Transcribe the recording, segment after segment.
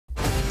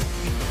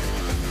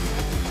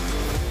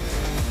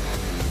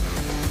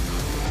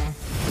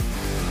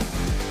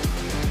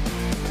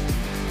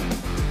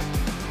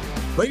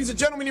Ladies and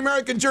gentlemen, the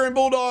American Cheering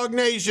Bulldog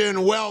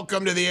Nation,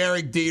 welcome to the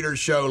Eric Deters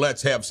Show.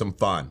 Let's have some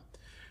fun.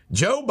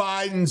 Joe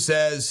Biden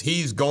says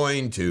he's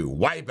going to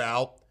wipe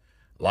out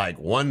like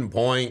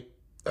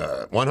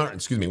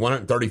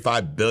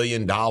 $135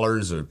 billion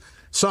or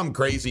some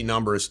crazy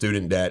number of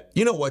student debt.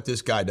 You know what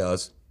this guy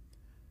does?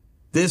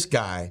 This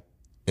guy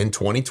in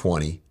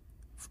 2020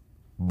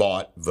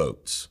 bought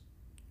votes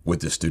with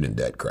the student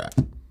debt crap.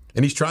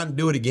 And he's trying to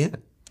do it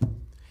again.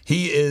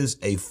 He is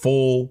a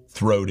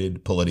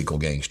full-throated political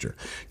gangster.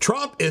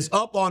 Trump is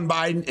up on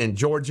Biden in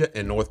Georgia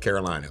and North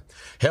Carolina.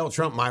 Hell,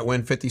 Trump might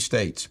win 50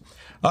 states.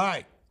 All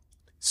right,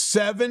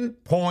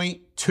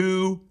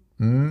 7.2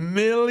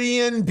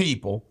 million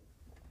people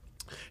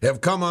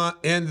have come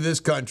into this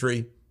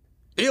country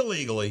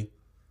illegally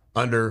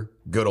under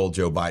good old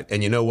Joe Biden.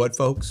 And you know what,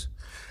 folks?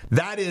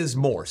 That is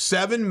more.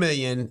 7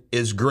 million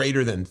is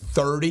greater than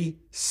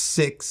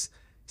 36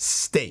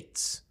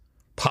 states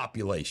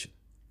population.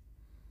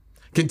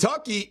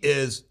 Kentucky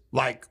is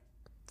like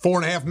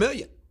 4.5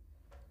 million.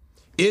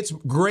 It's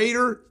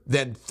greater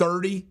than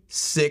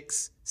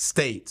 36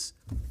 states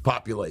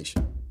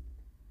population.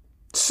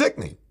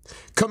 Sickening.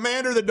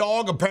 Commander the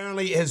dog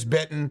apparently has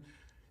bitten.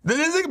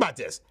 Think about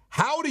this.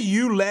 How do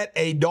you let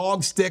a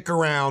dog stick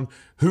around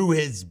who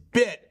has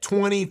bit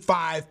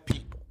 25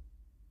 people?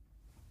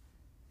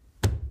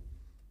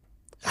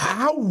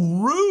 How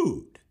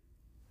rude.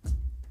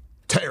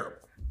 Terrible.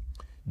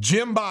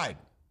 Jim Biden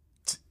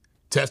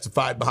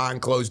testified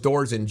behind closed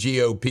doors, and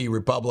GOP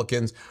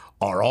Republicans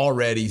are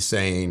already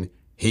saying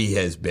he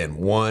has been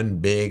one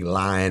big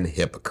lying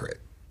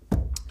hypocrite.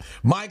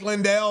 Mike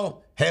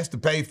Lindell has to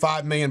pay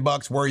 $5 million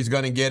where he's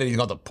going to get it. He's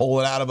going to pull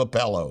it out of a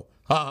pillow.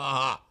 Ha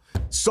ha ha.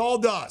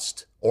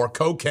 Sawdust or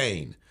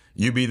cocaine.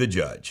 You be the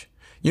judge.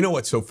 You know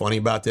what's so funny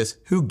about this?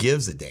 Who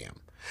gives a damn?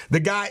 The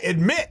guy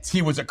admits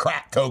he was a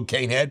crack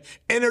cocaine head,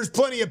 and there's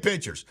plenty of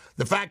pictures.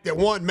 The fact that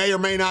one may or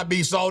may not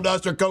be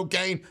sawdust or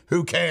cocaine,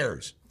 who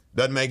cares?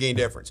 Doesn't make any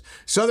difference.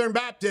 Southern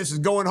Baptist is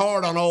going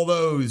hard on all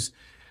those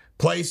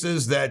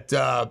places that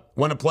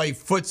want to play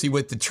footsie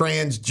with the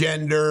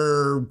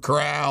transgender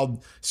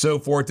crowd, so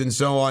forth and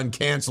so on,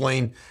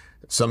 canceling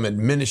some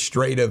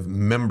administrative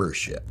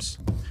memberships.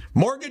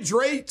 Mortgage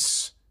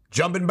rates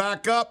jumping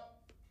back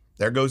up.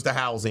 There goes the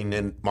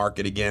housing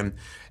market again.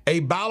 A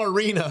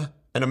ballerina,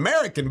 an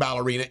American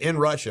ballerina in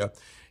Russia,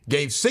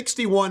 gave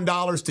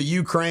 $61 to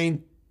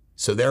Ukraine,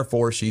 so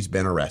therefore she's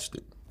been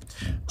arrested.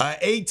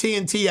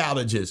 AT&T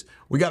outages.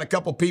 We got a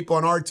couple people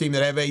on our team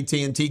that have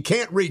AT&T.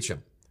 Can't reach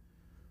them.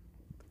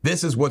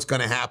 This is what's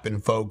going to happen,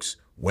 folks,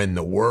 when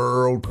the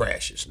world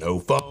crashes. No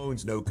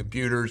phones, no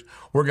computers.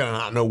 We're going to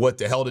not know what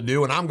the hell to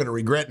do, and I'm going to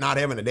regret not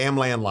having a damn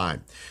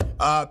landline.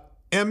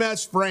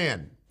 MS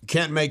Fran.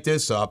 Can't make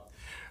this up.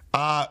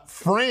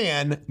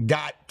 Fran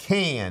got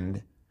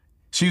canned.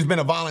 She's been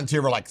a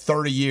volunteer for like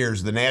 30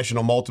 years, the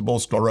National Multiple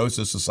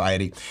Sclerosis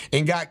Society,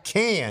 and got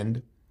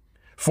canned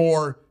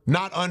for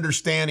not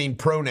understanding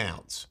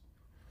pronouns.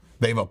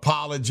 They've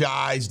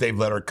apologized. They've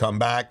let her come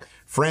back.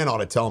 Fran ought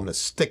to tell them to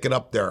stick it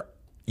up there.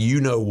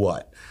 You know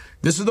what?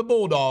 This is the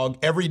Bulldog.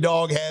 Every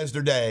dog has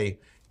their day.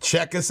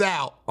 Check us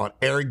out on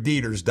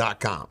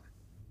ericdeters.com.